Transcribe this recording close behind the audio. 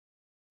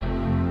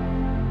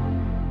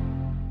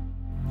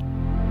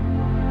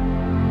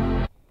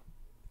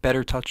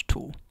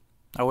BetterTouchTool.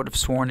 I would have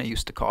sworn it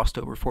used to cost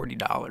over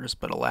 $40,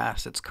 but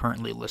alas, it's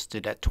currently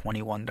listed at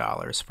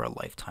 $21 for a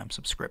lifetime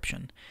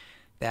subscription.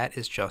 That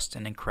is just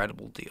an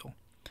incredible deal.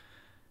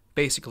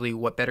 Basically,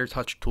 what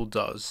BetterTouchTool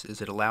does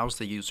is it allows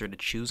the user to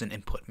choose an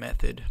input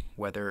method,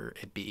 whether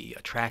it be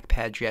a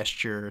trackpad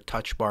gesture,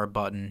 touch bar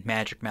button,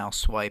 magic mouse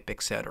swipe,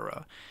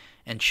 etc.,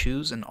 and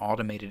choose an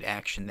automated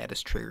action that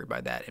is triggered by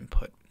that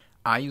input.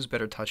 I use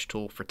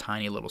BetterTouchTool for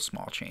tiny little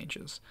small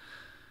changes.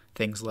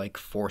 Things like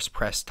force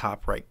press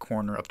top right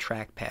corner of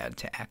trackpad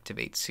to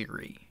activate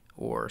Siri,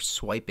 or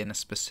swipe in a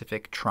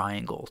specific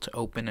triangle to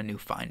open a new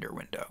Finder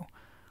window.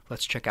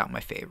 Let's check out my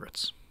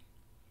favorites.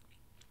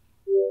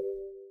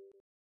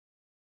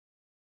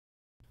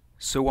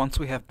 So once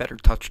we have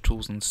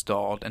BetterTouchTools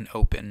installed and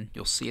open,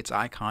 you'll see its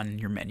icon in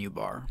your menu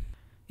bar.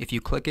 If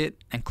you click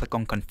it and click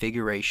on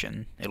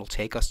Configuration, it'll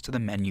take us to the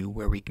menu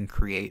where we can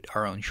create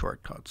our own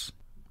shortcuts.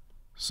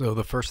 So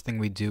the first thing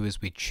we do is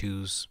we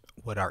choose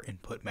what our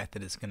input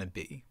method is going to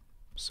be.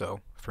 So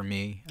for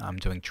me, I'm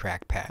doing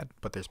trackpad,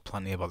 but there's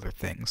plenty of other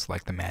things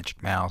like the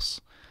magic mouse,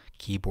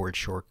 keyboard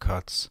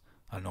shortcuts,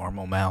 a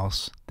normal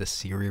mouse, the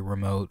Siri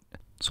remote.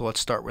 So let's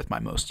start with my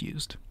most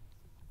used.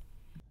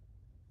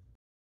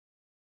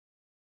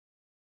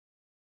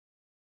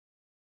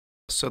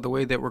 So the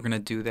way that we're going to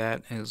do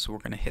that is we're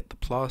going to hit the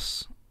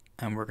plus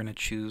and we're going to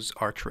choose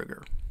our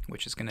trigger,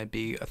 which is going to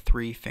be a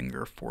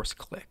 3-finger force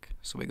click.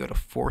 So we go to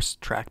force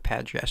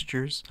trackpad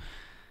gestures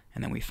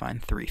and then we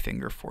find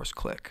 3-finger force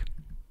click.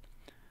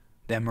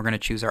 Then we're going to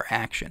choose our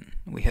action.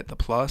 We hit the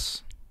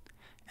plus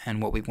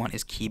and what we want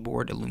is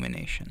keyboard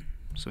illumination.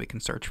 So we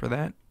can search for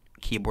that,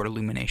 keyboard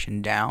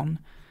illumination down,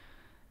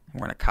 and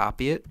we're going to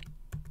copy it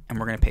and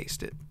we're going to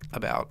paste it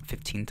about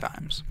 15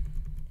 times.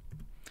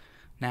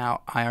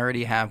 Now, I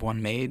already have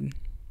one made.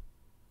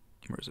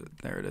 Where is it?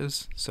 There it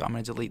is. So I'm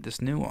going to delete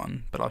this new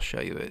one, but I'll show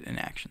you it in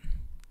action.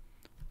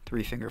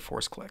 3-finger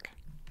force click.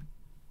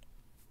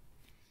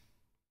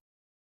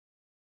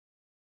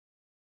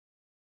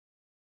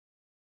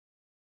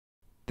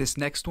 This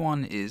next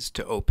one is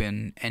to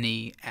open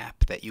any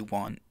app that you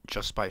want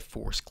just by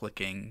force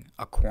clicking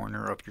a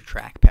corner of your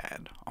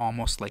trackpad,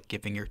 almost like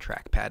giving your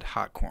trackpad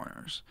hot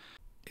corners.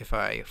 If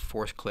I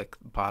force click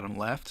bottom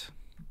left,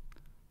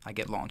 I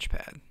get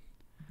Launchpad.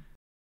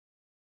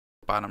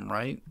 Bottom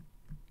right,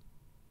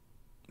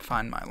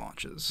 find my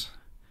launches.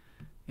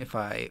 If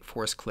I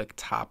force click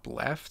top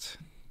left,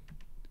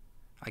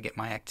 I get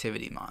my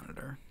activity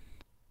monitor.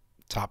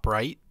 Top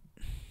right,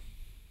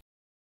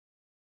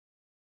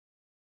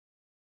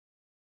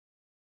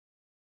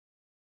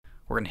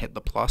 we're going to hit the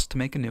plus to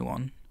make a new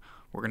one.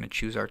 We're going to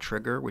choose our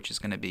trigger, which is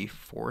going to be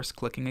force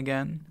clicking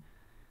again,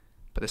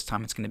 but this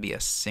time it's going to be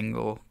a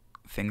single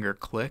finger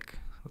click.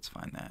 Let's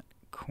find that.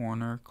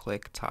 Corner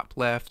click top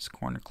left,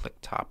 corner click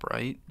top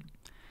right.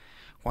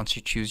 Once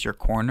you choose your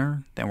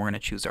corner, then we're going to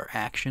choose our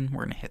action.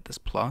 We're going to hit this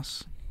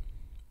plus.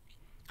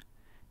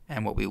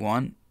 And what we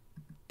want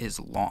is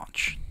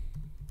launch.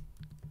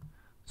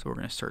 So we're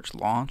going to search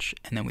launch,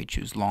 and then we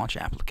choose launch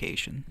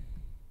application.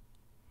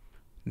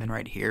 And then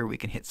right here, we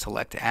can hit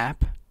select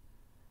app.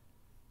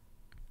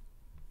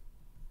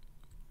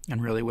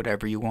 And really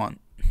whatever you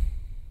want.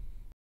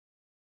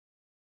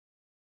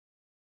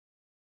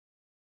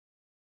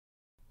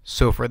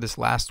 So for this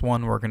last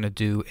one, we're going to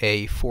do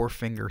a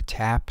 4-finger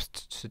tap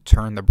to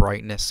turn the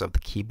brightness of the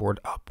keyboard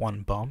up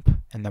 1 bump,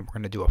 and then we're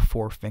going to do a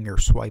 4-finger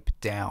swipe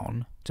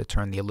down to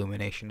turn the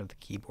illumination of the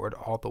keyboard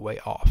all the way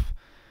off.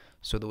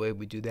 So the way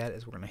we do that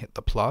is we're going to hit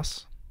the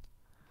plus,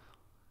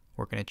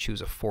 we're going to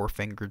choose a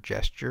 4-finger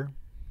gesture,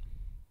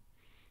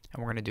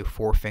 and we're going to do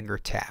 4-finger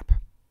tap,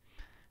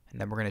 and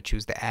then we're going to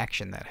choose the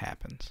action that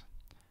happens.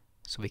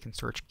 So we can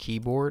search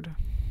keyboard,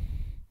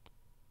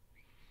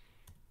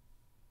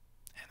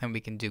 and we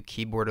can do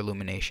keyboard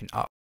illumination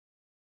up.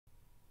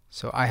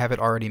 So I have it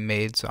already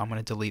made, so I'm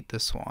going to delete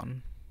this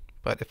one.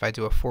 But if I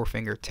do a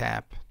 4-finger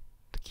tap,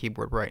 the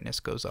keyboard brightness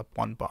goes up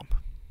 1 bump.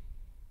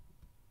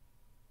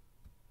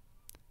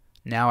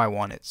 Now I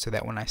want it so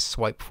that when I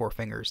swipe 4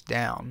 fingers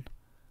down,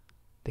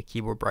 the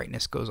keyboard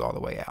brightness goes all the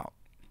way out.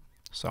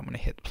 So I'm going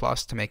to hit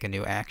plus to make a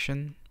new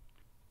action.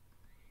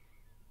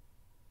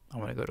 I'm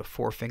going to go to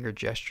 4-finger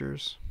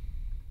gestures.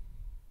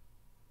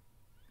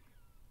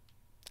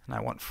 And I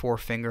want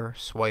 4-finger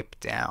swipe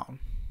down.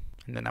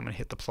 And then I'm going to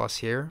hit the plus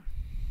here.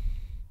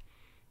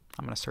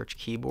 I'm going to search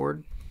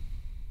keyboard.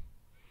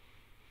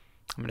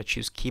 I'm going to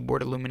choose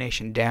keyboard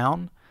illumination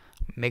down.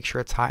 Make sure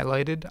it's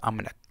highlighted. I'm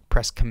going to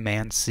press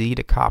Command C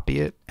to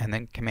copy it, and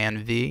then Command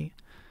V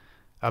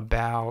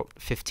about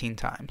 15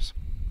 times.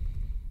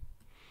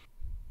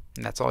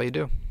 And that's all you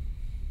do.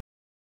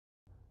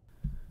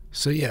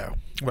 So yeah,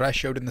 what I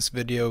showed in this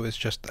video is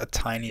just a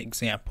tiny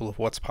example of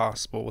what's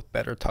possible with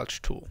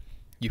BetterTouchTool.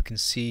 You can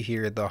see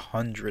here the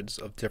hundreds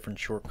of different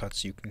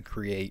shortcuts you can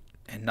create,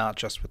 and not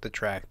just with the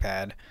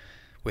trackpad,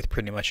 with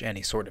pretty much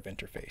any sort of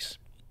interface.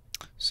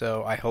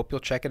 So I hope you'll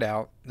check it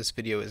out. This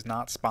video is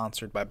not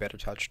sponsored by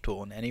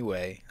BetterTouchTool in any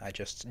way. I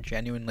just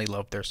genuinely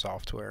love their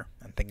software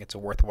and think it's a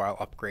worthwhile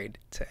upgrade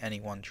to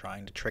anyone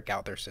trying to trick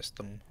out their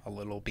system a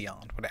little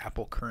beyond what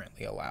Apple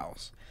currently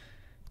allows.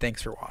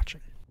 Thanks for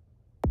watching.